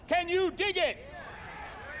Can you dig it?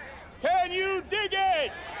 Can you dig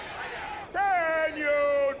it? Can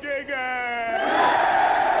you dig it?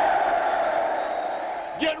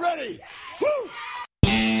 Get ready! Woo!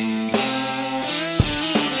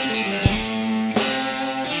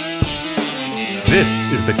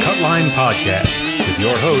 This is the Cutline Podcast with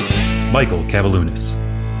your host, Michael Kavaliunas.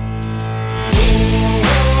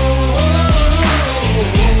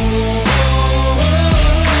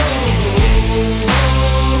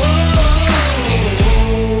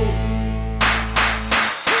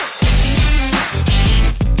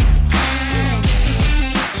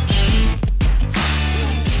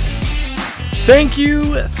 Thank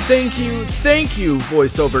you,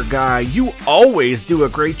 voiceover guy. You always do a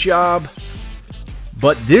great job.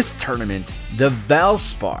 But this tournament, the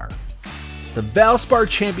Valspar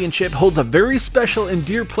Championship holds a very special and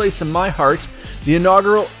dear place in my heart. The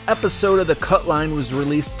inaugural episode of the Cutline was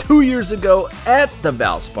released 2 years ago at the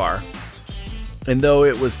Valspar. And though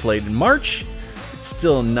it was played in March, it's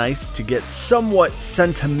still nice to get somewhat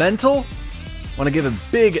sentimental. I want to give a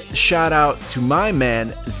big shout out to my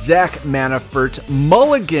man, Zach Manafort,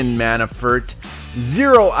 Mulligan Manafort,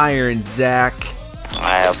 Zero Iron Zach.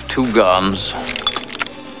 I have 2 guns,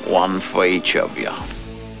 one for each of you.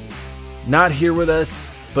 Not here with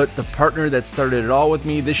us, but the partner that started it all with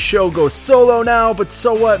me. This show goes solo now, but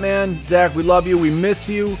so what, man? Zach, we love you. We miss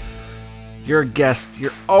you. You're a guest.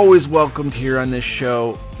 You're always welcomed here on this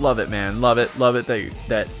show. Love it, man. Love it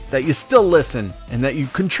that you still listen and that you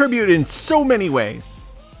contribute in so many ways.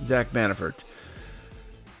 Zach Manafort.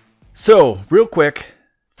 So, real quick,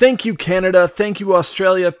 thank you, Canada. Thank you,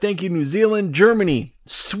 Australia. Thank you, New Zealand, Germany,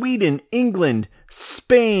 Sweden, England,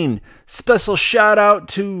 Spain. Special shout out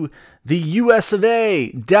to the US of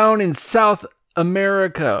A, down in South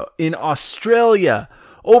America, in Australia,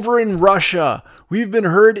 over in Russia. We've been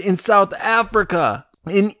heard in South Africa,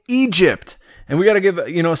 in Egypt. And we got to give,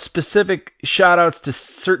 specific shout outs to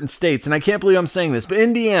certain states. And I can't believe I'm saying this, but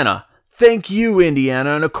Indiana. Thank you,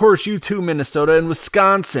 Indiana. And of course, you too, Minnesota and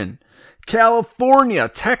Wisconsin. California,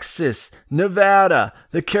 Texas, Nevada,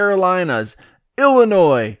 the Carolinas,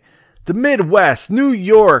 Illinois, the Midwest, New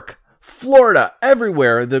York, Florida,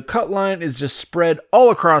 everywhere. The Cutline is just spread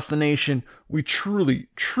all across the nation. We truly,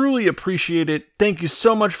 truly appreciate it. Thank you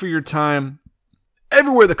so much for your time.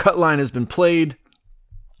 Everywhere the Cutline has been played,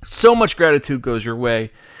 so much gratitude goes your way.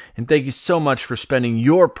 And thank you so much for spending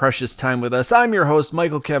your precious time with us. I'm your host,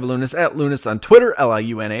 Michael Kavaliunas, at Lunas on Twitter,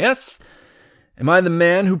 Liunas. Am I the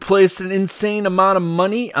man who placed an insane amount of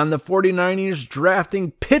money on the 49ers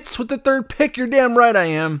drafting Pitts with the 3rd pick? You're damn right I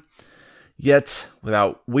am. Yet,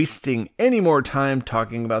 without wasting any more time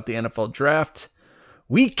talking about the NFL draft,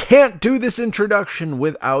 we can't do this introduction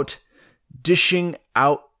without dishing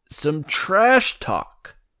out some trash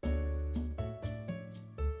talk. You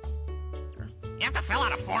have to fill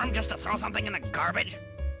out a form just to throw something in the garbage?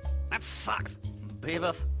 That sucks.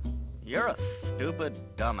 Beavis, you're a stupid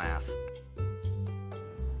dumbass.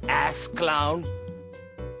 Ass clown.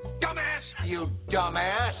 Dumbass! You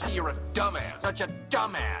dumbass! You're a dumbass. Such a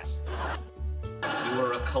dumbass. You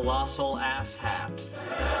are a colossal ass hat.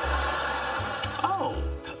 Oh,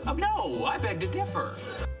 no, I beg to differ.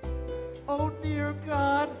 Oh, dear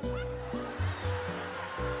God.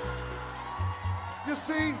 You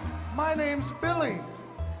see, my name's Billy,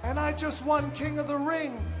 and I just won King of the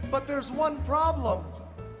Ring, but there's one problem.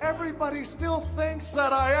 Everybody still thinks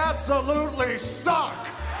that I absolutely suck.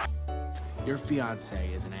 Your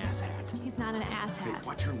fiance is an asshat. He's not an asshat. Hey,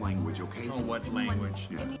 watch your language, okay? Oh, what language?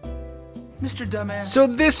 Yeah. Mr. Dumbass. So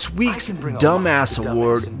this week's Dumbass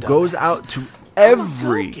Award goes out to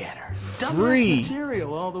every free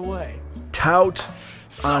material all the way. tout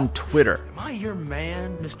on Twitter. Am I your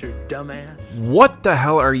man, Mr. Dumbass? What the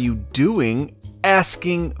hell are you doing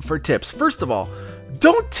asking for tips? First of all,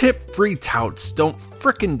 don't tip free touts. Don't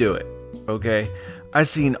frickin' do it, okay? I've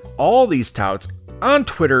seen all these touts on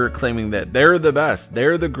Twitter claiming that they're the best,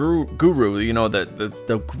 they're the guru,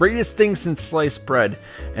 the greatest thing since sliced bread,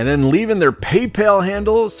 and then leaving their PayPal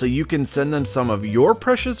handle so you can send them some of your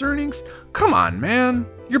precious earnings? Come on, man.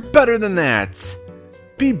 You're better than that.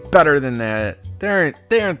 Be better than that. They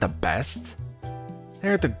aren't the best. They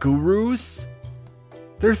aren't the gurus.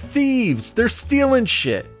 They're thieves. They're stealing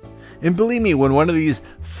shit. And believe me, when one of these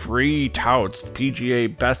free touts,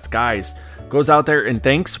 PGA best guys, goes out there and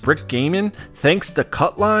thanks Rick Gaiman, thanks the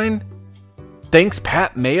Cutline, thanks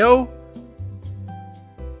Pat Mayo,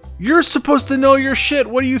 you're supposed to know your shit.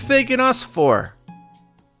 What are you thanking us for?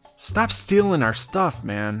 Stop stealing our stuff,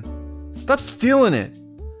 man. Stop stealing it.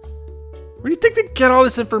 Where do you think they get all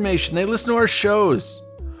this information? They listen to our shows.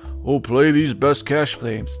 oh, play these best cash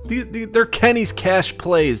plays. They're Kenny's cash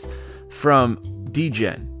plays from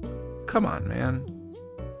DGen. Come on, man.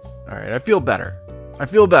 All right, I feel better. I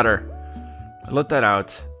let that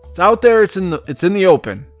out. It's out there. It's in the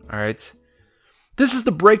open. All right. This is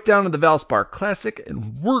the breakdown of the Valspar Classic,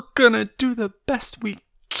 and we're gonna do the best we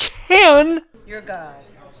can. You're God.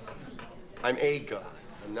 I'm a god.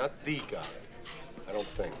 I'm not the god. I don't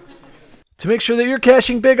think. To make sure that you're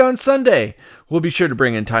cashing big on Sunday, we'll be sure to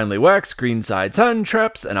bring in timely wax, greenside sun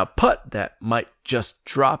traps, and a putt that might just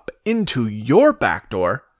drop into your back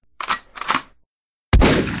door.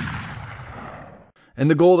 And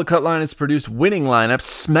the goal of the Cutline is to produce winning lineups,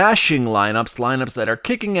 smashing lineups that are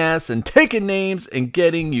kicking ass and taking names and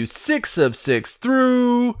getting you 6 of 6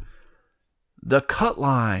 through the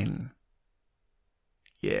Cutline.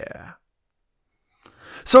 Yeah.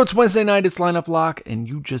 So it's Wednesday night, it's lineup lock, and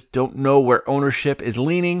you just don't know where ownership is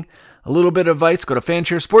leaning. A little bit of advice, go to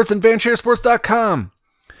Fanshare Sports and fansharesports.com.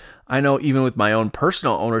 I know even with my own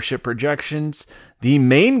personal ownership projections, the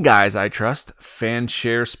main guys I trust,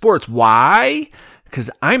 Fanshare Sports. Why? Because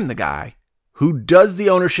I'm the guy who does the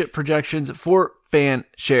ownership projections for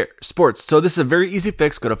Fanshare Sports. So this is a very easy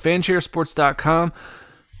fix. Go to fansharesports.com,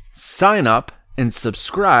 sign up, and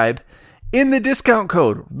subscribe. In the discount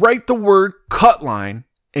code, write the word Cutline,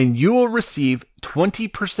 and you will receive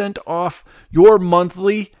 20% off your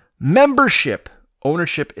monthly membership.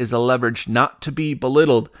 Ownership is a leverage not to be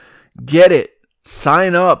belittled. Get it.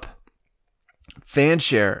 Sign up.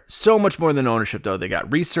 Fanshare. So much more than ownership, though. They got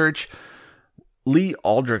research. Lee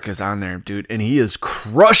Aldrich is on there, dude, and he is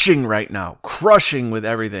crushing right now. Crushing with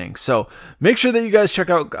everything. So make sure that you guys check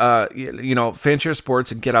out, Fanshare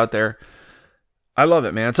Sports and get out there. I love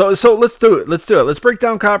it, man. So let's do it. Let's break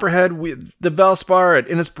down Copperhead. The Valspar at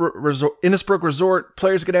Innisbrook Resort.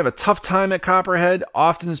 Players are going to have a tough time at Copperhead.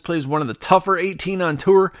 Often this plays one of the tougher 18 on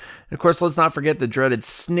tour. And of course, let's not forget the dreaded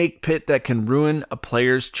snake pit that can ruin a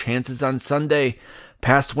player's chances on Sunday.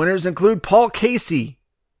 Past winners include Paul Casey.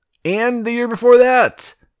 And the year before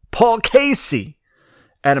that, Paul Casey.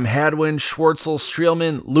 Adam Hadwin, Schwartzel,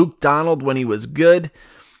 Streelman, Luke Donald when he was good.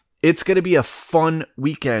 It's going to be a fun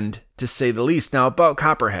weekend, to say the least. Now, about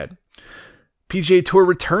Copperhead. PGA Tour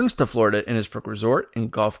returns to Florida at Innisbrook Resort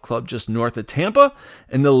and Golf Club just north of Tampa,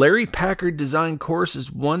 and the Larry Packard design course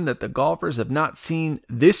is one that the golfers have not seen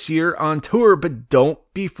this year on tour, but don't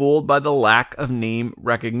be fooled by the lack of name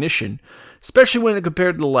recognition, especially when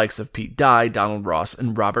compared to the likes of Pete Dye, Donald Ross,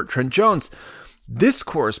 and Robert Trent Jones. This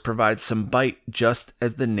course provides some bite, just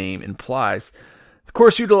as the name implies. The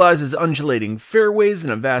course utilizes undulating fairways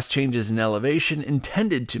and vast changes in elevation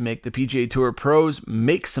intended to make the PGA Tour pros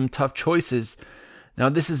make some tough choices. Now,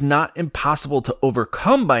 this is not impossible to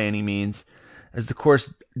overcome by any means, as the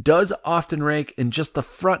course does often rank in just the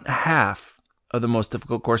front half of the most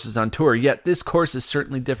difficult courses on tour. Yet this course is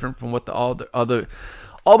certainly different from what all the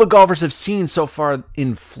golfers have seen so far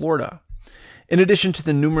in Florida. In addition to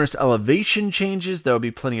the numerous elevation changes, there will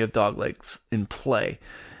be plenty of doglegs in play.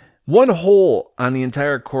 One hole on the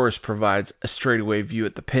entire course provides a straightaway view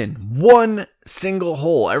at the pin. One single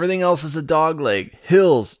hole. Everything else is a dogleg.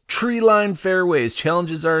 Hills, tree-lined fairways.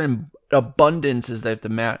 Challenges are in abundance as they have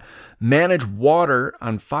to manage water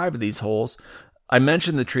on 5 of these holes. I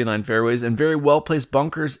mentioned the tree-lined fairways and very well-placed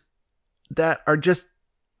bunkers that are just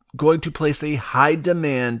going to place a high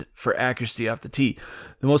demand for accuracy off the tee.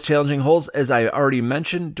 The most challenging holes, as I already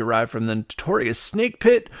mentioned, derive from the notorious snake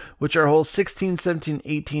pit, which are holes 16, 17,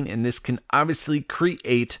 18, and this can obviously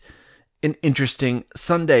create an interesting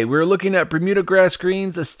Sunday. We're looking at Bermuda grass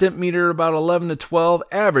greens, a stimp meter about 11 to 12,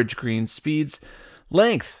 average green speeds,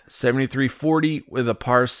 length 73.40 with a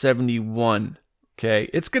par 71. Okay,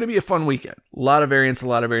 it's going to be a fun weekend. A lot of variance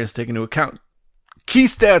taken into account. Key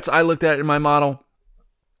stats I looked at in my model: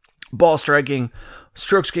 ball striking,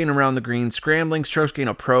 strokes gain around the green, scrambling, strokes gain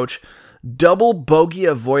approach. Double bogey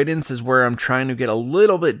avoidance is where I'm trying to get a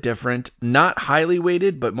little bit different. Not highly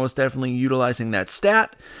weighted, but most definitely utilizing that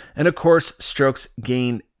stat. And of course, strokes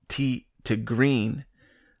gain tee to green.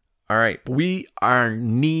 All right, we are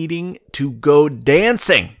needing to go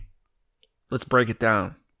dancing. Let's break it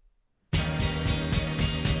down.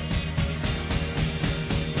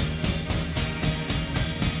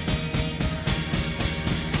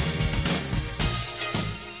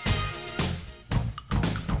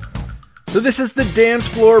 So this is the dance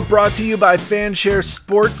floor, brought to you by Fanshare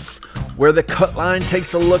Sports, where the Cutline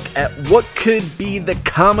takes a look at what could be the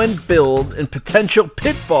common build and potential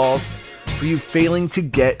pitfalls for you failing to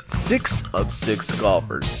get 6 of 6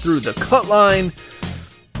 golfers through the Cutline.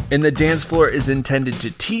 And the dance floor is intended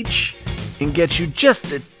to teach and get you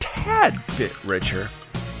just a tad bit richer.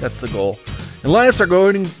 That's the goal. And lineups are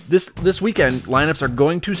going this weekend. Lineups are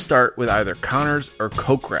going to start with either Connors or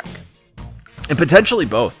Kokrak, and potentially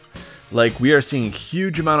both. Like, we are seeing a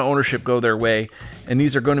huge amount of ownership go their way, and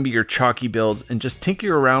these are going to be your chalky builds. And just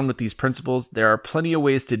tinker around with these principles. There are plenty of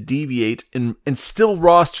ways to deviate and still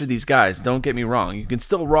roster these guys. Don't get me wrong. You can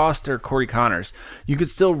still roster Corey Connors. You can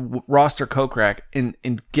still roster Kokrak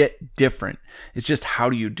and get different. It's just, how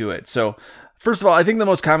do you do it? So, first of all, I think the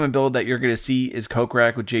most common build that you're going to see is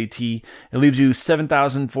Kokrak with JT. It leaves you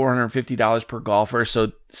 $7,450 per golfer.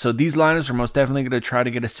 So these lineups are most definitely going to try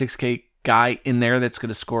to get a 6K guy in there that's going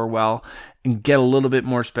to score well and get a little bit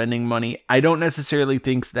more spending money. I don't necessarily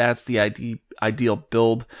think that's the ideal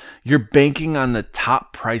build. You're banking on the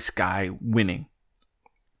top price guy winning.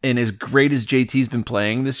 And as great as JT's been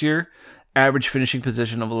playing this year, average finishing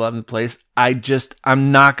position of 11th place,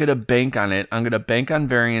 I'm not going to bank on it. I'm going to bank on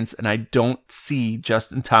variance, and I don't see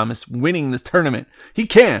Justin Thomas winning this tournament. He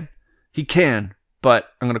can, but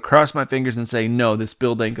I'm going to cross my fingers and say, no, this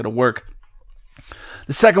build ain't going to work.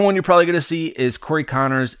 The second one you're probably going to see is Corey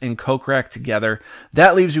Connors and Kokrak together.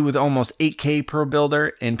 That leaves you with almost 8K per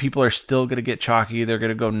builder, and people are still going to get chalky. They're going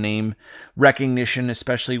to go name recognition,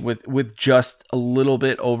 especially with just a little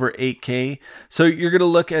bit over 8K. So you're going to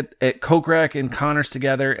look at Kokrak and Connors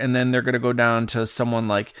together, and then they're going to go down to someone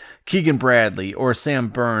like Keegan Bradley or Sam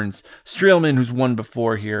Burns, Streelman, who's won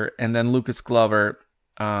before here, and then Lucas Glover,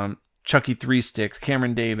 Chucky 3 Sticks,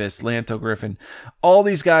 Cameron Davis, Lanto Griffin, all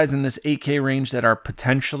these guys in this 8K range that are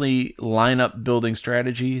potentially lineup building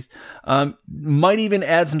strategies. Might even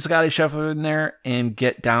add some Scotty Scheffler in there and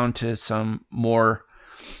get down to some more,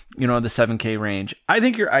 the 7K range. I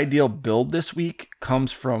think your ideal build this week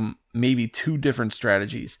comes from maybe two different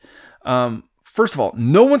strategies. First of all,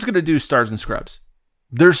 no one's going to do stars and scrubs.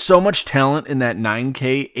 There's so much talent in that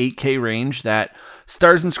 9K, 8K range that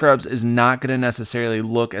stars and scrubs is not going to necessarily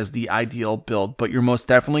look as the ideal build, but you're most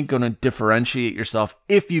definitely going to differentiate yourself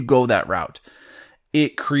if you go that route.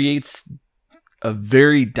 It creates a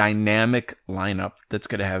very dynamic lineup that's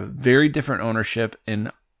going to have very different ownership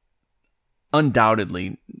and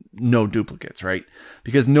undoubtedly no duplicates, right?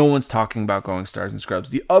 Because no one's talking about going stars and scrubs.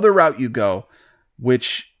 The other route you go,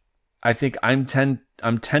 which I think I'm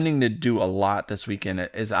tending to do a lot this weekend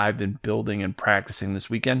as I've been building and practicing this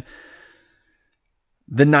weekend.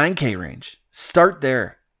 The 9K range. Start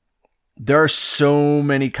there. There are so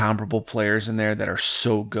many comparable players in there that are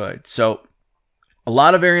so good. So a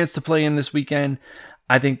lot of variants to play in this weekend.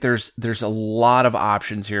 I think there's a lot of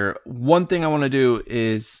options here. One thing I want to do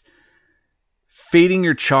is fading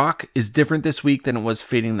your chalk is different this week than it was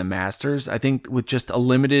fading the Masters. I think with just a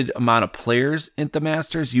limited amount of players at the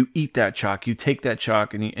Masters, you eat that chalk, you take that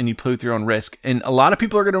chalk, and you play with your own risk. And a lot of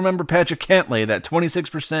people are going to remember Patrick Cantlay, that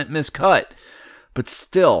 26% miscut. But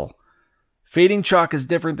still, fading chalk is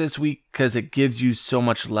different this week because it gives you so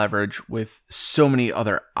much leverage with so many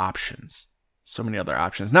other options.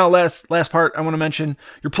 Now, last part I want to mention,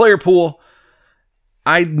 your player pool.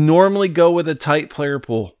 I normally go with a tight player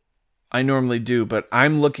pool. I normally do, but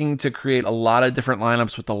I'm looking to create a lot of different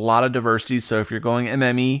lineups with a lot of diversity. So if you're going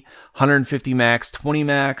MME, 150 max, 20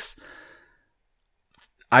 max,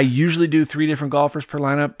 I usually do 3 different golfers per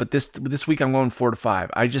lineup, but this week I'm going 4 to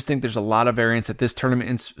 5. I just think there's a lot of variance at this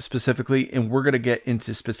tournament specifically, and we're going to get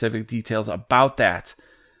into specific details about that.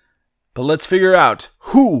 But let's figure out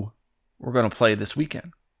who we're going to play this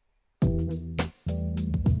weekend.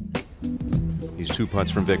 He's 2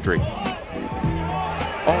 putts from victory.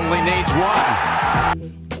 Only needs 1.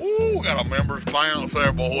 Ooh, got a members bounce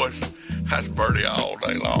there, boys. That's birdie all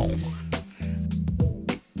day long.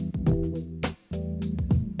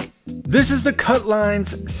 This is the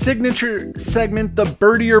Cutline's signature segment, the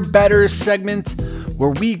Birdie or Better segment, where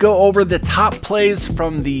we go over the top plays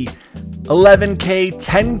from the 11K,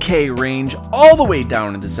 10K range, all the way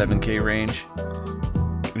down into 7K range,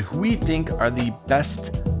 and who we think are the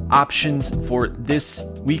best options for this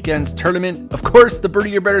weekend's tournament. Of course, the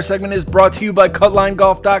Birdie or Better segment is brought to you by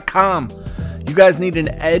CutlineGolf.com. You guys need an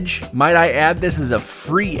edge? Might I add, this is a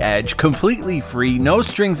free edge, completely free, no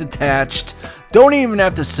strings attached. Don't even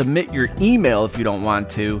have to submit your email if you don't want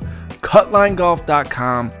to.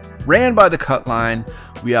 CutlineGolf.com, ran by the Cutline.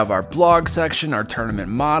 We have our blog section, our tournament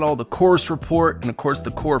model, the course report, and of course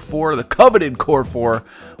the Core 4, the coveted Core 4,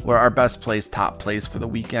 where our best plays, top plays for the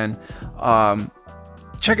weekend.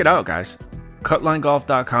 Check it out, guys.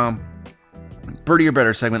 CutlineGolf.com, Birdie or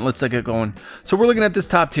Better segment. Let's get going. So we're looking at this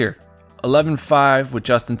top tier. 11.5 with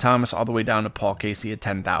Justin Thomas all the way down to Paul Casey at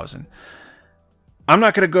 10,000. I'm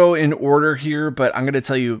not going to go in order here, but I'm going to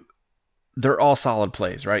tell you they're all solid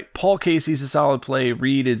plays, right? Paul Casey's a solid play.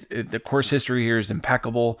 Reed is, the course history here is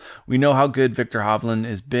impeccable. We know how good Viktor Hovland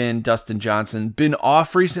has been. Dustin Johnson been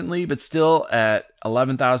off recently, but still at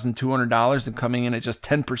 $11,200 and coming in at just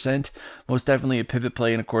 10%. Most definitely a pivot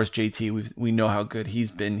play. And of course, JT, we know how good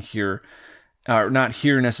he's been here. Not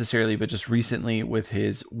here necessarily, but just recently with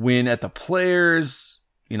his win at the Players,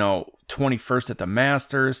 21st at the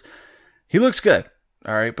Masters. He looks good.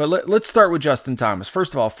 All right, but let's start with Justin Thomas.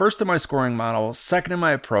 First of all, first in my scoring model, second in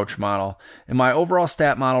my approach model, and my overall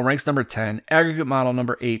stat model ranks number 10, aggregate model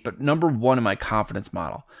number 8, but number 1 in my confidence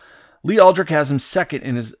model. Lee Aldrich has him second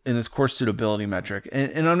in his course suitability metric,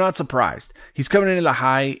 and I'm not surprised. He's coming in at a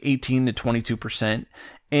high 18 to 22%,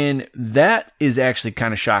 and that is actually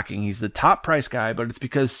kind of shocking. He's the top price guy, but it's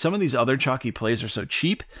because some of these other chalky plays are so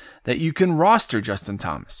cheap that you can roster Justin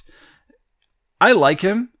Thomas. I like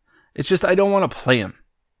him. It's just I don't want to play him.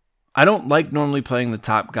 I don't like normally playing the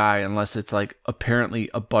top guy unless it's like apparently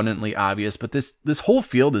abundantly obvious. But this whole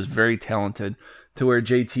field is very talented to where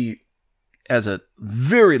JT has a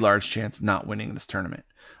very large chance not winning this tournament.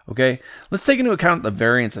 Okay, let's take into account the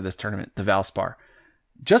variance of this tournament, the Valspar.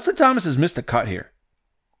 Justin Thomas has missed a cut here.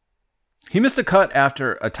 He missed a cut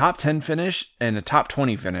after a top 10 finish and a top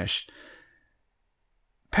 20 finish.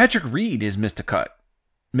 Patrick Reed has missed a cut.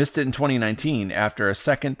 Missed it in 2019 after a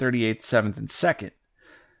 2nd, 38th, 7th, and 2nd.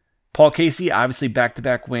 Paul Casey, obviously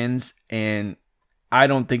back-to-back wins, and I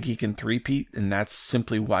don't think he can three-peat, and that's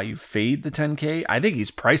simply why you fade the 10K. I think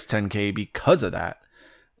he's priced 10K because of that.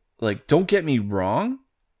 Like, don't get me wrong.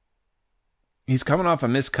 He's coming off a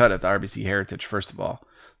missed cut at the RBC Heritage, first of all.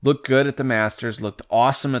 Looked good at the Masters, looked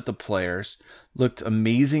awesome at the Players, looked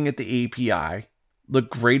amazing at the API, looked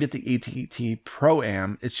great at the ATT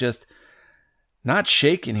Pro-Am. It's just not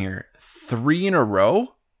shaking here. 3 in a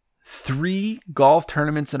row? 3 golf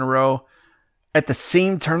tournaments in a row at the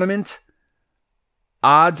same tournament?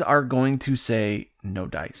 Odds are going to say no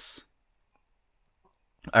dice.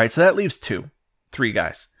 All right, so that leaves 3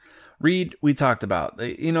 guys. Reed, we talked about.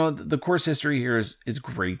 The course history here is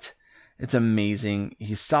great. It's amazing.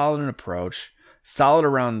 He's solid in approach, solid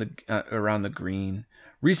around the green.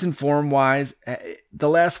 Recent form-wise, the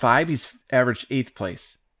last 5, he's averaged 8th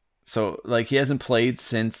place. So, he hasn't played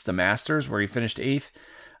since the Masters, where he finished 8th.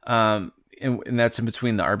 And that's in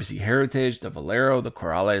between the RBC Heritage, the Valero, the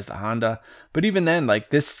Corrales, the Honda. But even then,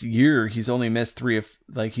 this year, he's only missed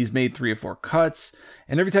he's made 3 or 4 cuts.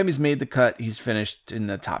 And every time he's made the cut, he's finished in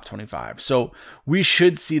the top 25. So, we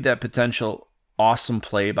should see that potential awesome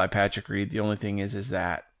play by Patrick Reed. The only thing is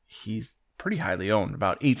that he's pretty highly owned,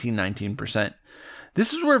 about 18, 19%.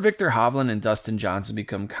 This is where Viktor Hovland and Dustin Johnson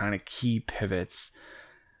become kind of key pivots.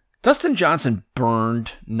 Dustin Johnson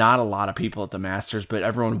burned not a lot of people at the Masters, but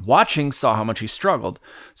everyone watching saw how much he struggled.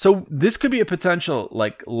 So this could be a potential,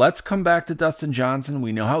 let's come back to Dustin Johnson.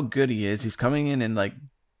 We know how good he is. He's coming in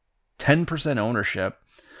 10% ownership.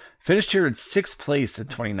 Finished here in 6th place in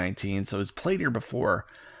 2019, so he's played here before.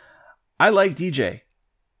 I like DJ.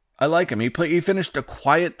 I like him. He finished a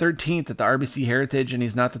quiet 13th at the RBC Heritage, and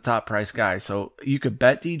he's not the top price guy. So you could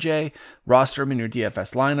bet DJ, roster him in your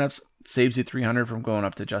DFS lineups. Saves you $300 from going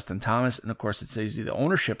up to Justin Thomas, and of course it saves you the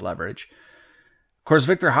ownership leverage. Of course,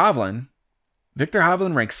 Viktor Hovland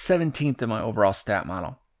ranks 17th in my overall stat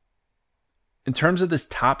model. In terms of this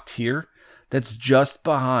top tier, that's just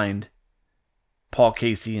behind Paul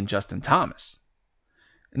Casey and Justin Thomas.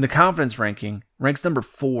 In the confidence ranking, ranks number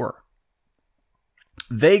 4.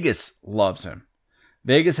 Vegas loves him.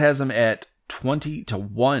 Vegas has him at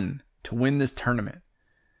 20-1 to win this tournament.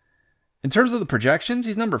 In terms of the projections,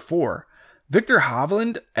 he's number 4. Viktor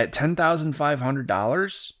Hovland at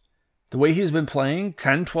 $10,500, the way he's been playing,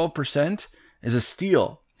 10-12%, is a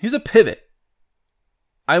steal. He's a pivot.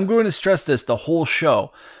 I'm going to stress this the whole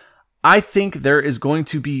show. I think there is going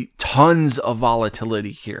to be tons of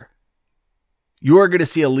volatility here. You are going to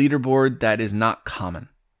see a leaderboard that is not common.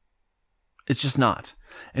 It's just not.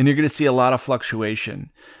 And you're going to see a lot of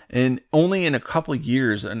fluctuation. And only in a couple of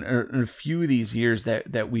years, and a few of these years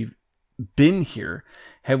that we've been here,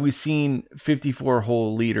 have we seen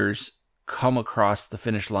 54-hole leaders come across the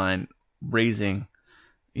finish line raising,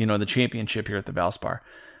 the championship here at the Valspar.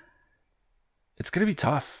 It's going to be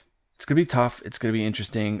tough. It's going to be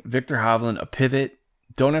interesting. Viktor Hovland, a pivot.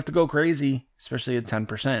 Don't have to go crazy, especially at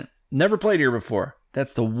 10%. Never played here before.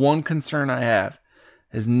 That's the one concern I have.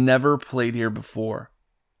 Has never played here before.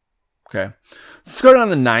 Okay. Let's go down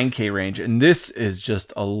the 9K range, and this is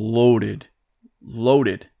just a loaded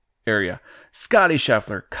area. Scotty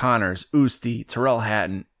Scheffler, Connors, Usti, Terrell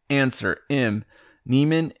Hatton, Anser, Im,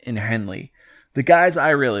 Neiman, and Henley. The guys I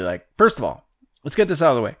really like. First of all, let's get this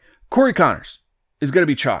out of the way. Corey Connors is going to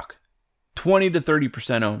be chalk. 20 to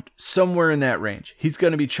 30% owned, somewhere in that range. He's going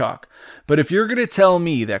to be chalk. But if you're going to tell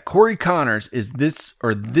me that Corey Connors is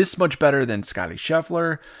this much better than Scotty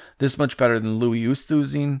Scheffler, this much better than Louis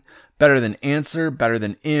Oosthuizen, better than Ancer, better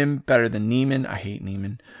than Im, better than Neiman, I hate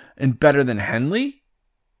Neiman, and better than Henley,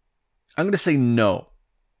 I'm going to say no.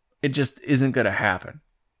 It just isn't going to happen,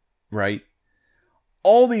 right?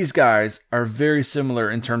 All these guys are very similar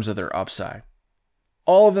in terms of their upside.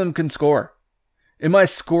 All of them can score. In my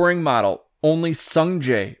scoring model, only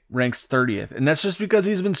Sungjae ranks 30th, and that's just because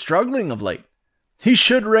he's been struggling of late. He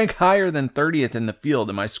should rank higher than 30th in the field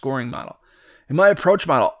in my scoring model. In my approach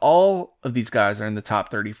model, all of these guys are in the top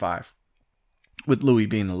 35, with Louis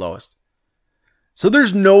being the lowest. So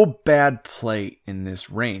there's no bad play in this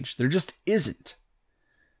range. There just isn't.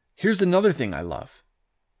 Here's another thing I love.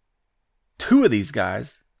 2 of these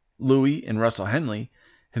guys, Louis and Russell Henley,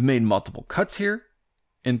 have made multiple cuts here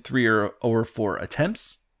in 3 or 4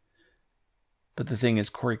 attempts. But the thing is,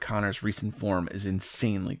 Corey Connors' recent form is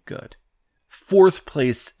insanely good. 4th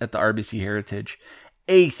place at the RBC Heritage,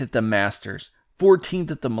 8th at the Masters, 14th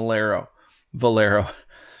at the Valero,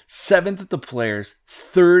 7th at the Players,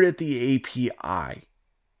 3rd at the API.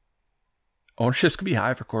 Ownerships could be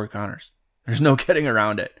high for Corey Connors. There's no getting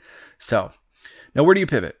around it. So, now where do you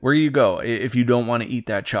pivot? Where do you go if you don't want to eat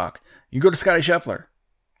that chalk? You go to Scotty Scheffler.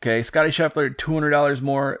 Okay, Scotty Scheffler, $200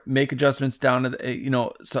 more, make adjustments down to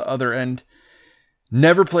the other end.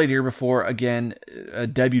 Never played here before. Again, a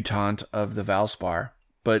debutant of the Valspar,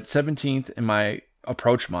 but 17th in my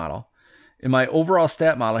approach model. In my overall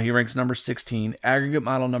stat model, he ranks number 16, aggregate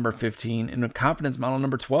model number 15, and a confidence model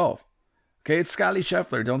number 12. Okay, it's Scotty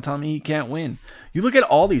Scheffler. Don't tell me he can't win. You look at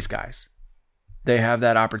all these guys. They have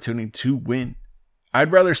that opportunity to win.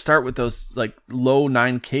 I'd rather start with those like low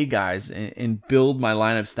 9K guys and build my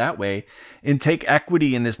lineups that way and take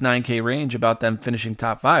equity in this 9K range about them finishing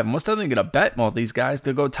top 5. Most definitely going to bet most of these guys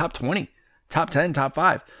to go top 20, top 10, top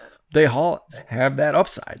 5. They all have that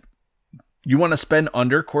upside. You want to spend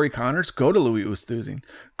under Corey Connors? Go to Louis Oosthuizen.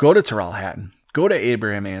 Go to Tyrrell Hatton. Go to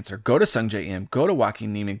Abraham Ancer. Go to Sungjae Im. Go to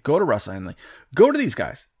Joaquin Neiman. Go to Russell Henley. Go to these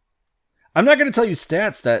guys. I'm not going to tell you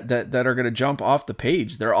stats that are going to jump off the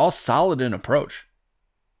page. They're all solid in approach.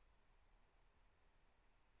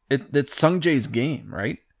 That's Sungjae's game,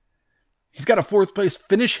 right? He's got a 4th place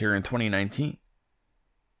finish here in 2019.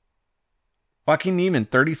 Joaquin Neiman,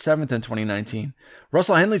 37th in 2019.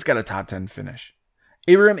 Russell Henley's got a top 10 finish.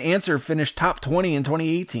 Abraham Ancer finished top 20 in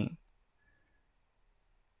 2018.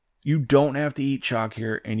 You don't have to eat chalk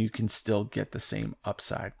here, and you can still get the same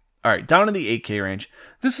upside. All right, down in the 8K range.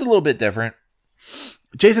 This is a little bit different.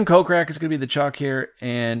 Jason Kokrak is going to be the chalk here,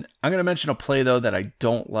 and I'm going to mention a play, though, that I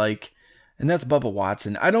don't like, and that's Bubba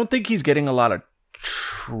Watson. I don't think he's getting a lot of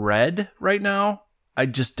tread right now. I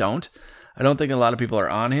just don't. I don't think a lot of people are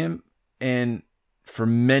on him, and for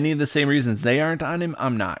many of the same reasons they aren't on him,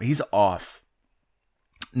 I'm not. He's off.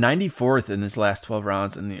 94th in his last 12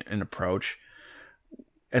 rounds in approach.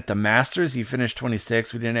 At the Masters, he finished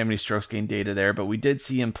 26th. We didn't have any strokes gain data there, but we did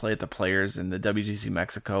see him play at the Players in the WGC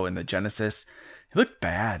Mexico and the Genesis. He looked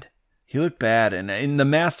bad. And in the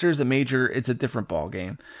Masters, a major, it's a different ball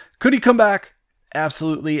game. Could he come back?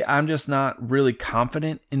 Absolutely. I'm just not really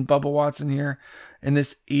confident in Bubba Watson here in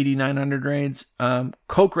this 8,900 range.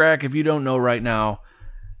 Kokrak, if you don't know right now,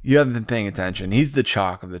 you haven't been paying attention. He's the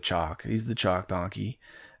chalk of the chalk. He's the chalk donkey.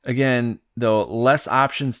 Again, though, less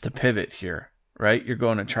options to pivot here, right? You're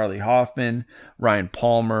going to Charlie Hoffman, Ryan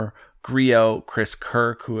Palmer, Griot, Chris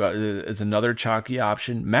Kirk, who is another chalky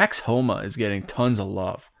option. Max Homa is getting tons of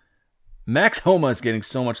love. Max Homa is getting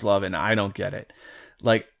so much love, and I don't get it.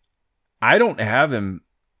 Like, I don't have him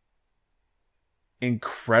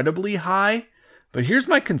incredibly high, but here's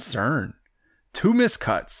my concern. 2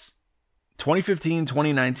 miscuts. 2015,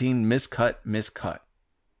 2019, miscut.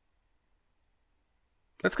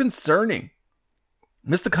 That's concerning.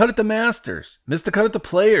 Missed the cut at the Masters. Missed the cut at the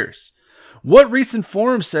Players. What recent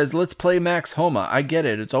form says, let's play Max Homa? I get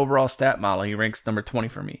it. It's overall stat model. He ranks number 20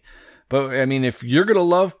 for me. But, I mean, if you're going to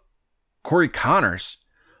love Corey Connors,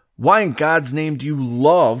 why in God's name do you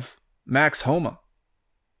love Max Homa?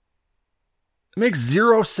 It makes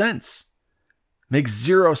 0 sense.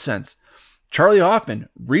 Charlie Hoffman,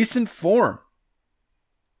 recent form.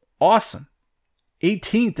 Awesome.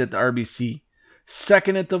 18th at the RBC.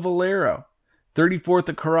 2nd at the Valero. 34th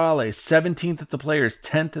at Corrales. 17th at the Players.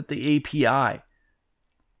 10th at the API.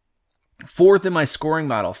 4th in my scoring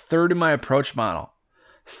model. 3rd in my approach model.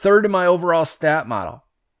 3rd in my overall stat model.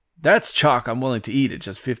 That's chalk I'm willing to eat at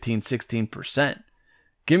just 15-16%.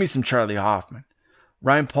 Give me some Charlie Hoffman.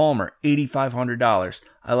 Ryan Palmer, $8,500.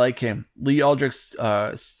 I like him. Lee Aldrich's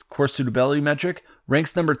course suitability metric,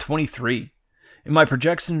 ranks number 23. In my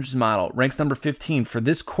projections model, ranks number 15. For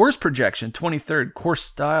this course projection, 23rd. Course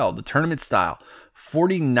style, the tournament style,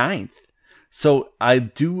 49th. So I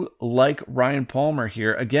do like Ryan Palmer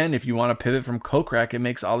here. Again, if you want to pivot from Kokrak, it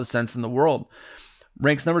makes all the sense in the world.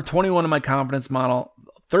 Ranks number 21 in my confidence model,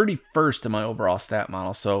 31st in my overall stat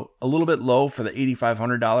model. So a little bit low for the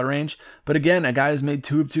 $8,500 range. But again, a guy who's made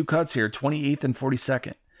 2 of 2 cuts here, 28th and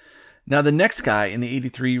 42nd. Now, the next guy in the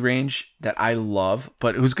 83 range that I love,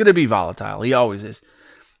 but who's going to be volatile, he always is,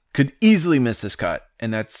 could easily miss this cut,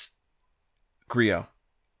 and that's Grillo.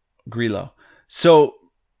 So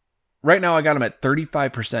right now I got him at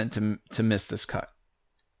 35% to miss this cut.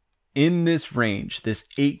 In this range, this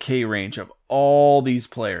 8K range of all these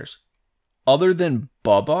players, other than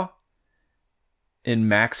Bubba and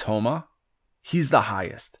Max Homa, he's the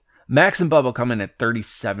highest. Max and Bubba come in at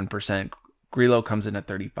 37%. Grillo comes in at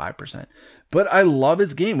 35%. But I love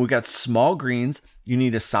his game. We got small greens. You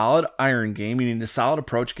need a solid iron game. You need a solid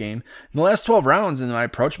approach game. In the last 12 rounds in my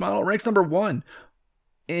approach model, ranks number 1.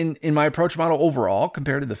 In my approach model overall,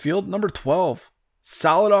 compared to the field, number 12.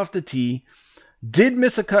 Solid off the tee. Did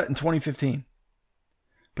miss a cut in 2015.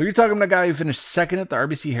 But you're talking about a guy who finished second at the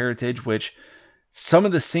RBC Heritage, which some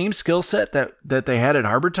of the same skill set that they had at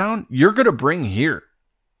Harbortown, you're going to bring here.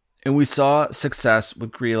 And we saw success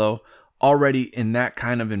with Grillo already in that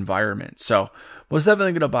kind of environment. So was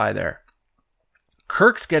definitely going to buy there.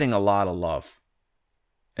 Kirk's getting a lot of love.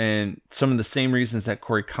 And some of the same reasons that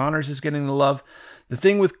Corey Connors is getting the love. The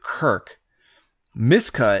thing with Kirk,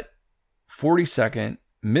 miscut 42nd,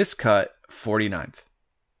 miscut 49th.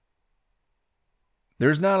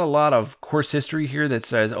 There's not a lot of course history here that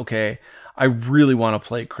says, okay, I really want to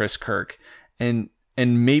play Chris Kirk. And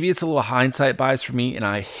maybe it's a little hindsight bias for me, and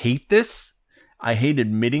I hate this. I hate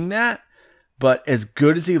admitting that. But as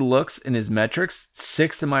good as he looks in his metrics,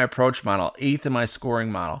 6th in my approach model, 8th in my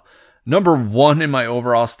scoring model, number 1 in my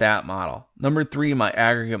overall stat model, number 3 in my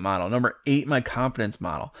aggregate model, number 8 in my confidence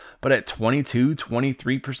model. But at 22,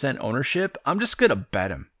 23% ownership, I'm just going to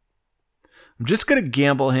bet him. I'm just going to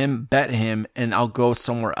gamble him, bet him, and I'll go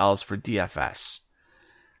somewhere else for DFS.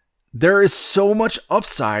 There is so much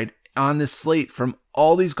upside on this slate from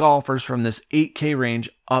all these golfers from this 8K range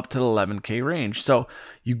up to the 11K range. So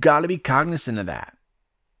you got to be cognizant of that.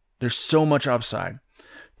 There's so much upside.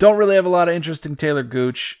 Don't really have a lot of interest in Taylor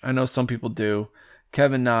Gooch. I know some people do.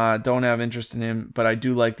 Kevin Na, don't have interest in him, but I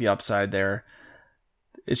do like the upside there.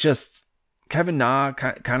 It's just Kevin Na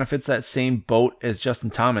kind of fits that same boat as Justin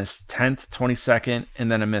Thomas, 10th, 22nd, and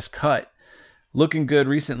then a missed cut. Looking good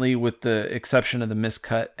recently with the exception of the missed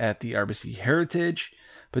cut at the RBC Heritage,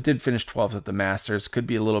 but did finish 12th at the Masters. Could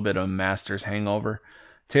be a little bit of a Masters hangover.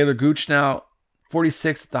 Taylor Gooch now,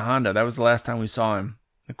 46th at the Honda. That was the last time we saw him.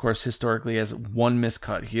 Of course, historically has 1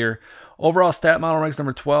 miscut here. Overall stat model ranks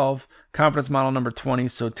number 12. Confidence model number 20.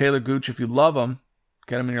 So Taylor Gooch, if you love him,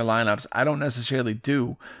 get him in your lineups. I don't necessarily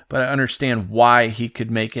do, but I understand why he could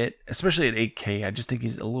make it, especially at 8K. I just think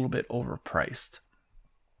he's a little bit overpriced.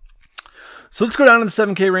 So let's go down to the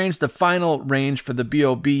 7K range, the final range for the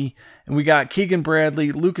BOB. And we got Keegan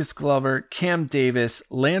Bradley, Lucas Glover, Cam Davis,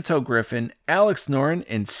 Lanto Griffin, Alex Noren,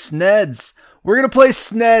 and Sneds. We're going to play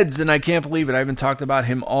Sneds, and I can't believe it. I haven't talked about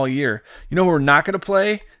him all year. You know who we're not going to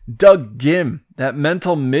play? Doug Gim, that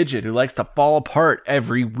mental midget who likes to fall apart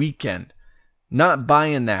every weekend. Not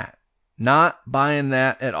buying that. Not buying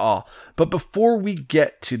that at all. But before we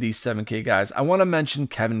get to these 7K guys, I want to mention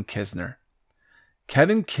Kevin Kisner.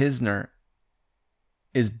 Kevin Kisner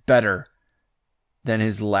is better than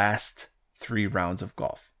his last 3 rounds of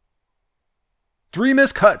golf. 3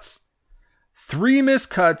 missed cuts. 3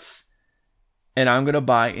 missed cuts. And I'm going to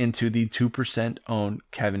buy into the 2% owned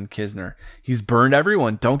Kevin Kisner. He's burned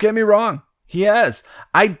everyone. Don't get me wrong. He has.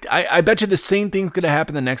 I bet you the same thing's going to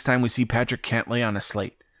happen the next time we see Patrick Cantlay on a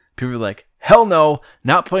slate. People are like, hell no,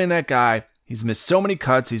 not playing that guy. He's missed so many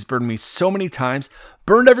cuts. He's burned me so many times.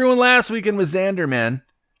 Burned everyone last weekend with Xander, man.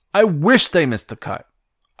 I wish they missed the cut.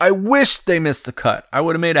 I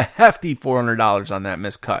would have made a hefty $400 on that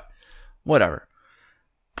missed cut. Whatever.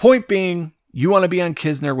 Point being, you want to be on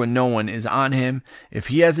Kisner when no one is on him. If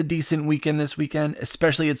he has a decent weekend this weekend,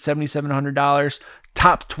 especially at $7,700,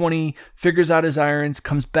 top 20, figures out his irons,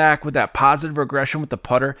 comes back with that positive regression with the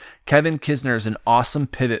putter, Kevin Kisner is an awesome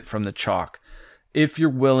pivot from the chalk. If you're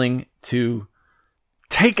willing to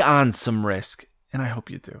take on some risk, and I hope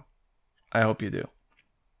you do.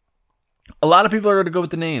 A lot of people are going to go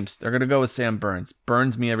with the names. They're going to go with Sam Burns.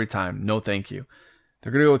 Burns me every time. No, thank you.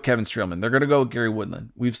 They're going to go with Kevin Streelman. They're going to go with Gary Woodland.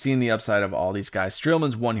 We've seen the upside of all these guys.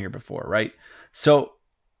 Streelman's won here before, right? So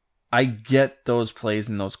I get those plays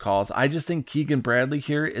and those calls. I just think Keegan Bradley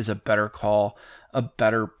here is a better call, a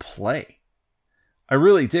better play. I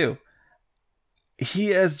really do.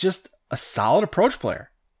 He is just a solid approach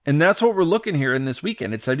player. And that's what we're looking here in this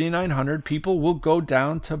weekend. At 7,900, people will go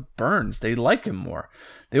down to Burns. They like him more.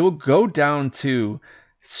 They will go down to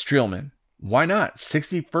Streelman. Why not?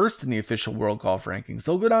 61st in the official world golf rankings.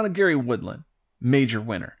 They'll go down to Gary Woodland, major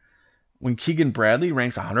winner. When Keegan Bradley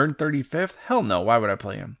ranks 135th, hell no, why would I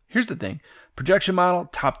play him? Here's the thing. Projection model,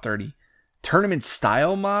 top 30. Tournament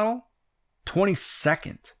style model,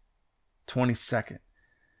 22nd. 22nd.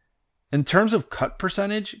 In terms of cut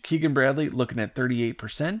percentage, Keegan Bradley looking at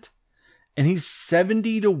 38%, and he's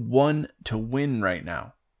 70-1 to win right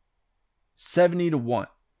now. 70-1.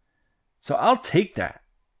 So I'll take that.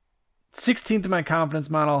 16th in my confidence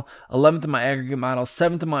model, 11th in my aggregate model,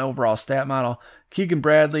 7th in my overall stat model. Keegan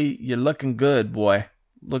Bradley, you're looking good, boy.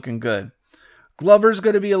 Looking good. Glover's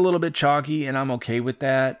going to be a little bit chalky, and I'm okay with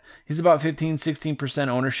that. He's about 15-16%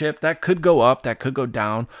 ownership. That could go up. That could go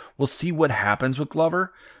down. We'll see what happens with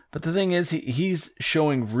Glover. But the thing is, he's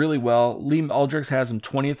showing really well. Lee Aldrich has him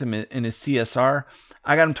 20th in his CSR.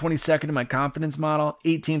 I got him 22nd in my confidence model,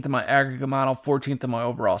 18th in my aggregate model, 14th in my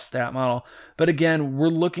overall stat model. But again, we're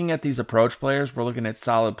looking at these approach players. We're looking at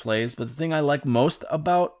solid plays. But the thing I like most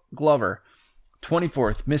about Glover,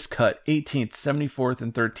 24th, miscut, 18th, 74th,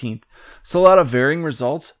 and 13th. So a lot of varying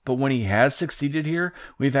results, but when he has succeeded here,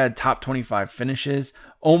 we've had top 25 finishes,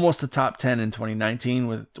 almost a top 10 in 2019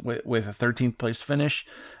 with a 13th place finish.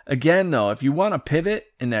 Again, though, if you want to pivot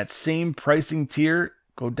in that same pricing tier,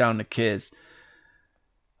 go down to Kiz.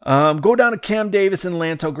 Go down to Cam Davis and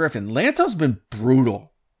Lanto Griffin. Lanto's been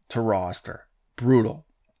brutal to roster. Brutal.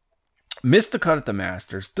 Missed the cut at the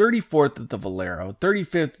Masters, 34th at the Valero,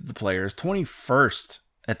 35th at the Players, 21st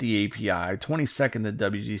at the API, 22nd at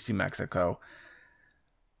WGC Mexico.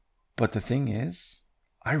 But the thing is,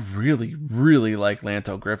 I really, really like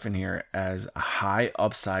Lanto Griffin here as a high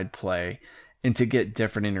upside play and to get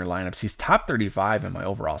different in your lineups. He's top 35 in my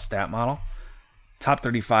overall stat model, top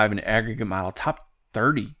 35 in aggregate model, top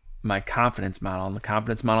 30 in my confidence model. And the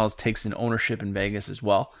confidence model takes in ownership in Vegas as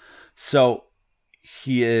well. So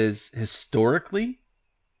he is historically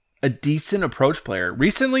a decent approach player.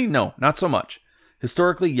 Recently, no, not so much.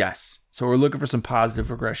 Historically, yes. So we're looking for some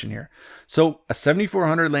positive regression here. So a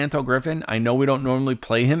 7,400 Lanto Griffin, I know we don't normally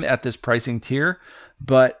play him at this pricing tier,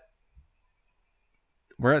 but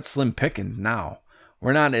we're at slim pickings now.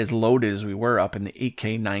 We're not as loaded as we were up in the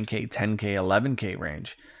 8K, 9K, 10K, 11K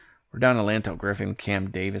range. We're down to Lanto Griffin,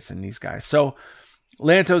 Cam Davis, and these guys. So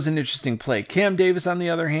Lanto's an interesting play. Cam Davis, on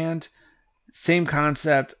the other hand, same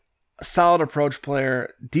concept, a solid approach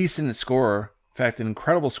player, decent scorer. In fact, an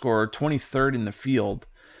incredible scorer, 23rd in the field.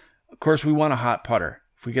 Of course, we want a hot putter.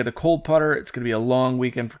 If we get a cold putter, it's going to be a long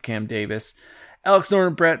weekend for Cam Davis. Alex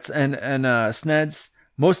Noren, Brett, and Sneds,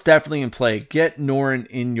 most definitely in play. Get Noren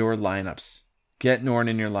in your lineups. Get Noren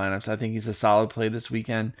in your lineups. I think he's a solid play this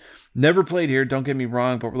weekend. Never played here, don't get me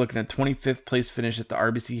wrong, but we're looking at 25th place finish at the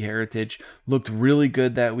RBC Heritage. Looked really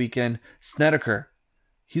good that weekend. Snedeker,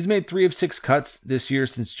 he's made 3 of 6 cuts this year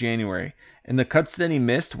since January, and the cuts that he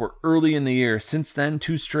missed were early in the year. Since then,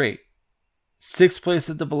 2 straight. 6th place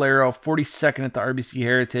at the Valero, 42nd at the RBC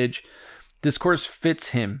Heritage. This course fits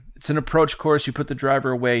him. It's an approach course. You put the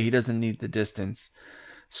driver away, he doesn't need the distance.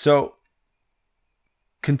 So,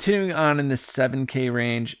 continuing on in this 7K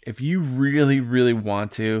range, if you really, really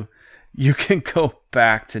want to, you can go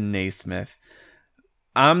back to Naismith.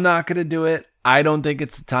 I'm not going to do it. I don't think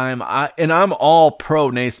it's the time. I'm all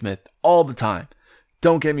pro Naismith all the time.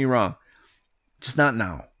 Don't get me wrong. Just not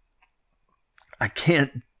now. I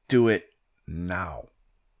can't do it now.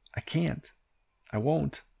 I can't. I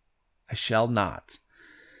won't. I shall not.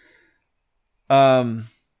 And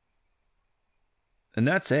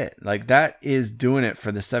that's it. Like, that is doing it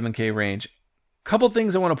for the 7K range. Couple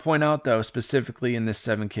things I want to point out, though, specifically in this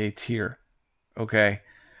 7K tier. Okay.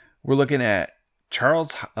 We're looking at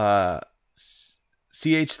Charles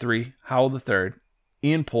CH3, Howell III,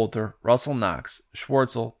 Ian Poulter, Russell Knox,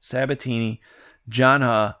 Schwartzel, Sabatini, John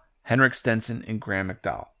Ha, Henrik Stenson, and Graham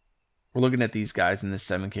McDowell. We're looking at these guys in this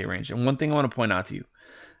 7K range. And one thing I want to point out to you,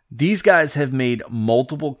 these guys have made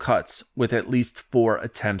multiple cuts with at least 4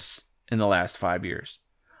 attempts in the last 5 years.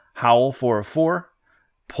 Howell, 4 of 4.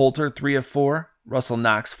 Poulter, 3 of 4. Russell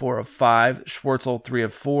Knox, 4 of 5. Schwartzel, 3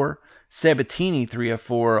 of 4. Sabatini, 3 of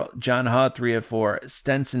 4. John Ha, 3 of 4.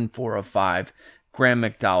 Stenson, 4 of 5. Graham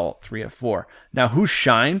McDowell, 3 of 4. Now, who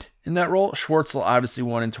shined in that role? Schwartzel obviously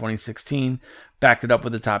won in 2016. Backed it up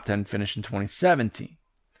with a top 10 finish in 2017.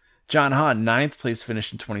 John Ha, 9th place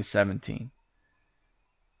finish in 2017.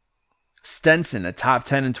 Stenson, a top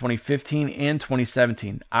 10 in 2015 and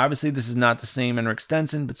 2017. Obviously, this is not the same Henrik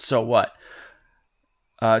Stenson, but so what?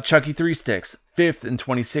 Chucky Three Sticks, 5th in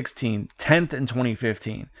 2016, 10th in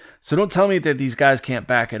 2015. So don't tell me that these guys can't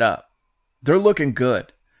back it up. They're looking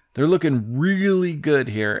good. They're looking really good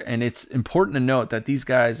here, and it's important to note that these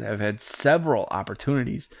guys have had several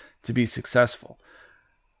opportunities to be successful.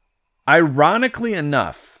 Ironically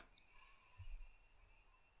enough,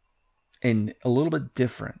 and a little bit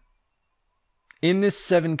different, in this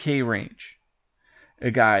 7K range,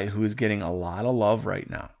 a guy who is getting a lot of love right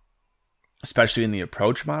now, especially in the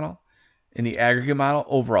approach model, in the aggregate model,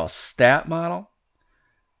 overall stat model,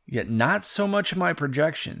 yet not so much in my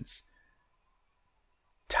projections.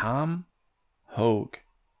 Tom Hogue.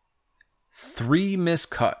 3 missed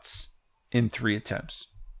cuts in 3 attempts.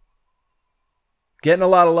 Getting a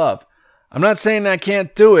lot of love. I'm not saying I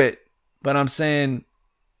can't do it, but I'm saying,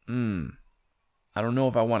 I don't know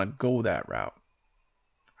if I want to go that route.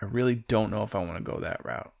 I really don't know if I want to go that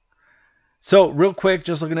route. So real quick,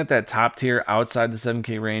 just looking at that top tier outside the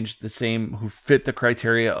 7K range, the same who fit the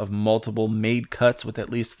criteria of multiple made cuts with at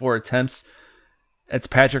least 4 attempts. It's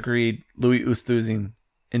Patrick Reed, Louis Oosthuizen,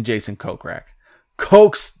 and Jason Kokrak.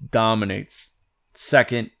 Kokes dominates.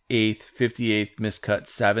 2nd, 8th, 58th, miscut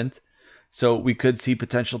 7th. So we could see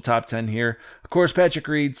potential top 10 here. Of course, Patrick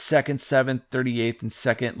Reed, 2nd, 7th, 38th, and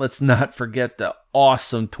 2nd. Let's not forget the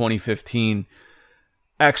awesome 2015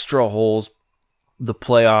 extra holes, the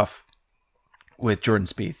playoff with Jordan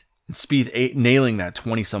Spieth. And Spieth nailing that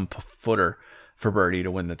 20-some footer for birdie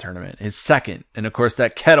to win the tournament. His 2nd. And of course,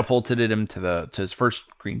 that catapulted him to his first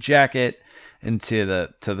green jacket and to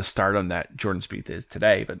the stardom that Jordan Spieth is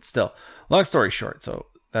today. But still, long story short, so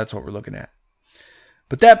that's what we're looking at.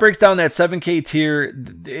 But that breaks down that 7K tier.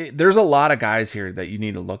 There's a lot of guys here that you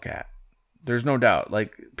need to look at. There's no doubt.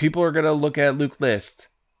 Like, people are going to look at Luke List,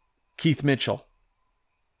 Keith Mitchell.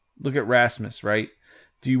 Look at Rasmus, right?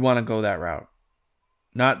 Do you want to go that route?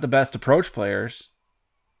 Not the best approach players,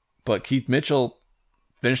 but Keith Mitchell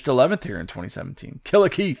finished 11th here in 2017. Killa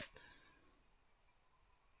Keith.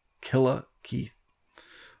 Killa Keith.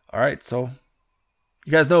 All right, so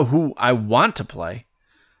you guys know who I want to play.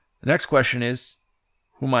 The next question is,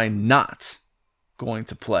 who am I not going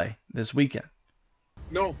to play this weekend?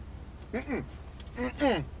 No. No.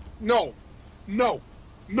 No.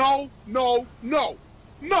 No. No. No.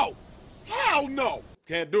 No. Hell no.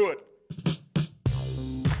 Can't do it.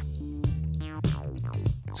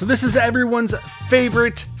 So this is everyone's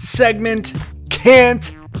favorite segment.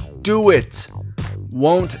 Can't do it.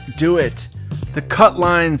 Won't do it. The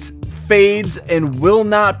Cutlines fades and will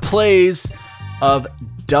not plays of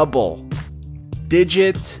double-digit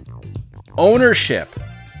ownership.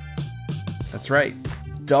 That's right.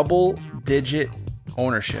 Double-digit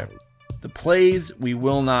ownership. The plays we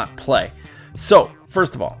will not play. So,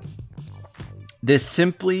 first of all, the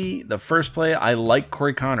first play, I like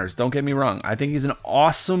Corey Connors. Don't get me wrong. I think he's an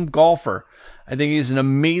awesome golfer. I think he's an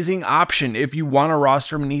amazing option if you want to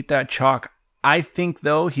roster him and eat that chalk. I think,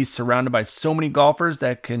 though, he's surrounded by so many golfers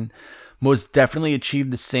that can most definitely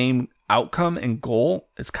achieve the same outcome and goal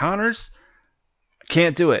as Connors. I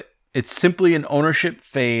can't do it. It's simply an ownership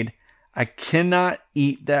fade. I cannot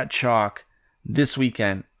eat that chalk this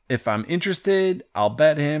weekend. If I'm interested, I'll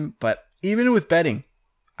bet him. But even with betting,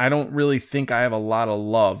 I don't really think I have a lot of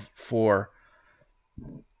love for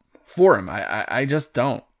him. I just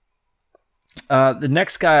don't. The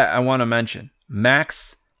next guy I want to mention,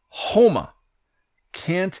 Max Homa.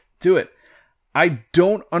 Can't do it. I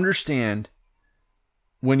don't understand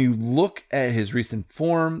when you look at his recent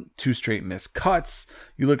form, 2 straight missed cuts.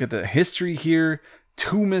 You look at the history here,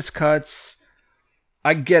 2 missed cuts.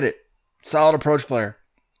 I get it. Solid approach player.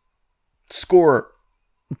 Scorer.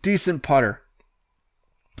 Decent putter.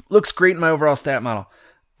 Looks great in my overall stat model.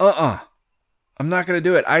 I'm not going to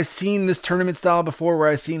do it. I've seen this tournament style before where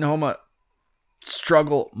I've seen Homa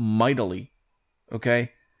struggle mightily.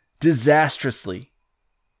 Okay? Disastrously.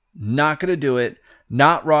 Not going to do it.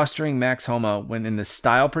 Not rostering Max Homa when in the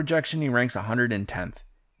style projection he ranks 110th.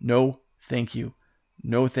 No, thank you.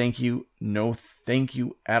 No, thank you. No, thank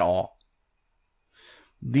you at all.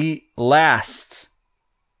 The last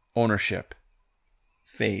ownership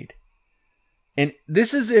fade. And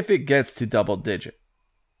this is if it gets to double digit.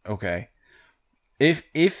 Okay.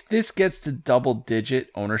 If this gets to double digit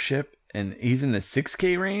ownership and he's in the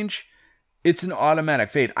 6K range, it's an automatic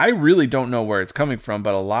fade. I really don't know where it's coming from,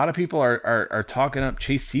 but a lot of people are talking up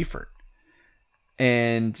Chase Seifert.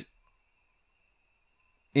 And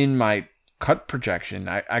in my cut projection,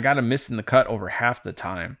 I got him missing the cut over half the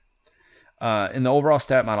time. In the overall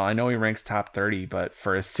stat model, I know he ranks top 30, but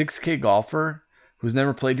for a 6K golfer who's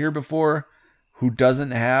never played here before, who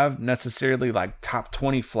doesn't have necessarily like top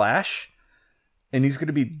 20 flash, and he's going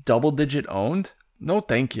to be double-digit owned? No,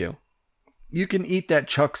 thank you. You can eat that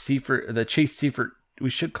Chuck Seifert, the Chase Seifert. We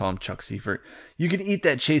should call him Chuck Seifert. You can eat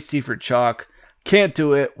that Chase Seifert chalk. Can't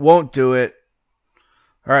do it. Won't do it.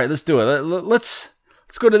 All right, let's do it. Let's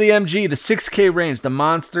go to the MG, the 6K range, the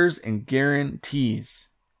monsters and guarantees.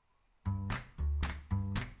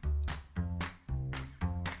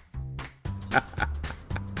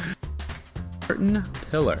 Martin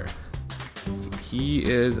Pillar. He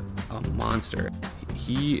is a monster.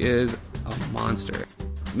 He is a monster.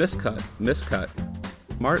 Miscut.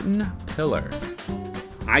 Martin Pillar.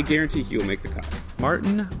 I guarantee he will make the cut.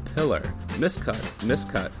 Martin Pillar.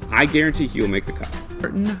 Miscut. I guarantee he will make the cut.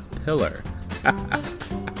 Martin Pillar.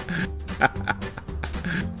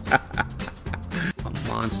 A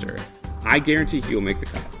monster. I guarantee he will make the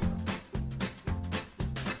cut.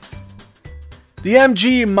 The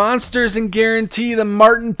MG Monsters and Guarantee, the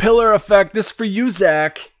Martin Pillar effect. This for you,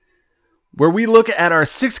 Zach, where we look at our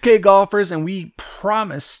 6K golfers and we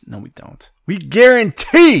promise, no, we don't. We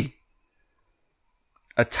guarantee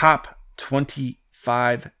a top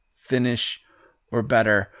 25 finish or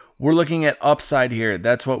better. We're looking at upside here.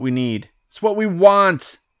 That's what we need. It's what we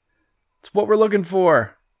want. It's what we're looking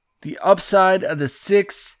for. The upside of the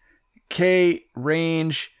 6K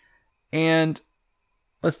range. And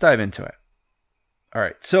let's dive into it. All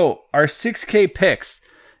right, so our 6K picks,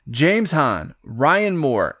 James Hahn, Ryan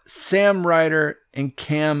Moore, Sam Ryder, and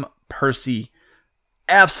Cam Percy,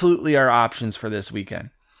 absolutely our options for this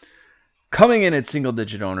weekend. Coming in at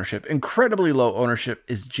single-digit ownership, incredibly low ownership,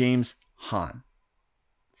 is James Hahn.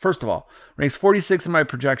 First of all, ranks 46th in my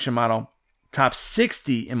projection model, top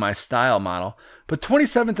 60 in my style model, but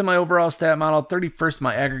 27th in my overall stat model, 31st in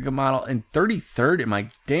my aggregate model, and 33rd in my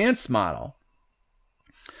dance model.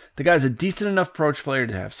 The guy's a decent enough approach player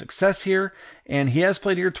to have success here, and he has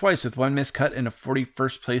played here twice with one missed cut and a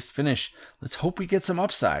 41st place finish. Let's hope we get some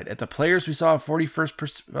upside. At the Players, we saw a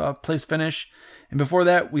 41st place finish, and before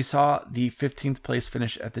that, we saw the 15th place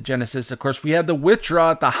finish at the Genesis. Of course, we had the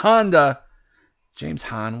withdraw at the Honda. James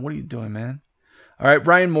Hahn, what are you doing, man? All right,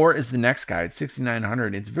 Ryan Moore is the next guy at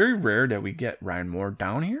 6,900. It's very rare that we get Ryan Moore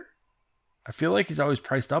down here. I feel like he's always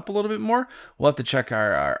priced up a little bit more. We'll have to check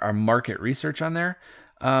our market research on there.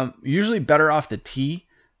 Usually better off the tee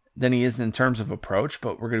than he is in terms of approach,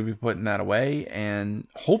 but we're going to be putting that away, and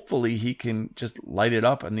hopefully he can just light it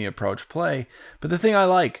up in the approach play. But the thing I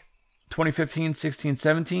like, 2015, 16,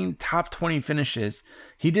 17, top 20 finishes.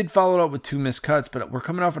 He did follow it up with 2 missed cuts, but we're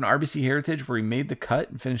coming off an RBC Heritage where he made the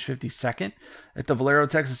cut and finished 52nd. At the Valero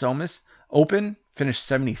Texas Open, finished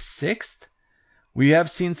 76th. We have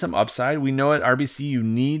seen some upside. We know at RBC you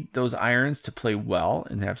need those irons to play well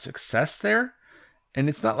and have success there. And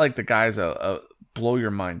it's not like the guy's a blow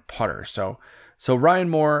your mind putter. So Ryan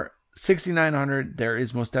Moore, 6,900. There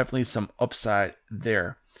is most definitely some upside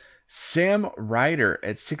there. Sam Ryder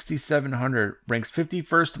at 6,700 ranks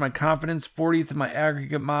 51st in my confidence, 40th in my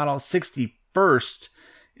aggregate model, 61st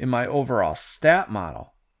in my overall stat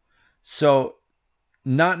model. So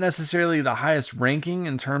not necessarily the highest ranking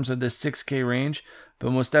in terms of this 6K range,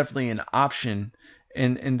 but most definitely an option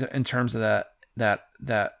in terms of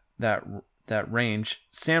that range.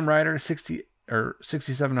 Sam Ryder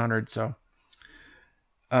 6,700. So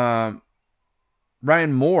Ryan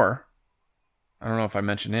Moore, I don't know if I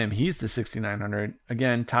mentioned him. He's the 6,900.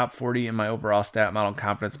 Again, top 40 in my overall stat model,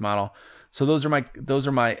 confidence model. So those are my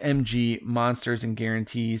MG monsters and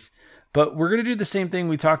guarantees. But we're going to do the same thing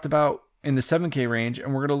we talked about in the 7K range,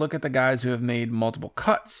 and we're going to look at the guys who have made multiple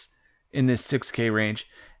cuts in this 6K range.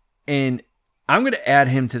 And I'm going to add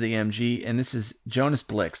him to the MG, and this is Jonas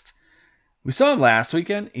Blixt. We saw him last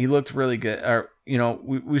weekend. He looked really good.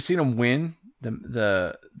 We've seen him win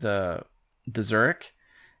the Zurich.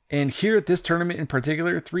 And here at this tournament in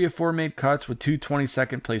particular, 3 of 4 made cuts with 2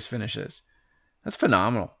 22nd place finishes. That's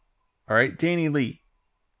phenomenal. All right, Danny Lee,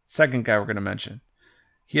 second guy we're going to mention.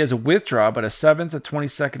 He has a withdraw, but a 7th, a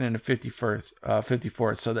 22nd, and a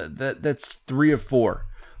 54th. So that's 3 of 4.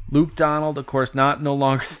 Luke Donald, of course, no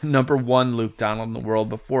longer the number 1 Luke Donald in the world,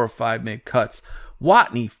 but 4 of 5 made cuts.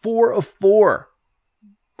 Watney, 4 of 4.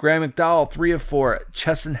 Graham McDowell, 3 of 4.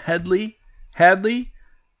 Chesson Hadley,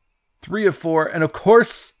 3 of 4. And of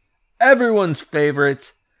course, everyone's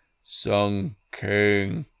favorite, Sung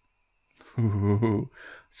Kang.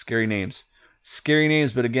 Scary names,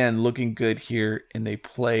 but again, looking good here, and they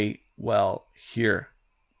play well here.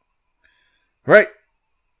 All right,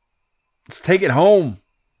 let's take it home.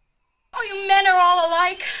 Oh, you men are all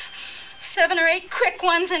alike. 7 or 8 quick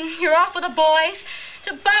ones, and you're off with the boys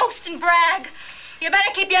to boast and brag. You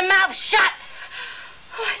better keep your mouth shut,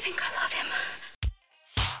 I think I love him.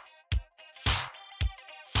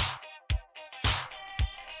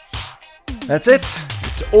 That's it.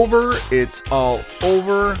 It's over. It's all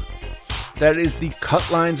over. That is the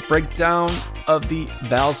Cutline's breakdown of the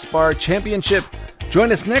Valspar Championship.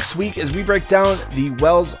 Join us next week as we break down the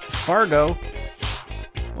Wells Fargo.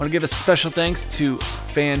 I want to give a special thanks to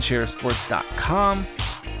fansharesports.com.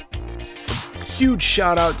 A huge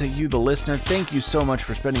shout out to you, the listener. Thank you so much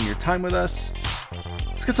for spending your time with us.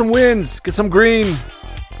 Let's get some wins. Get some green.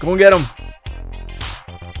 Go and get them.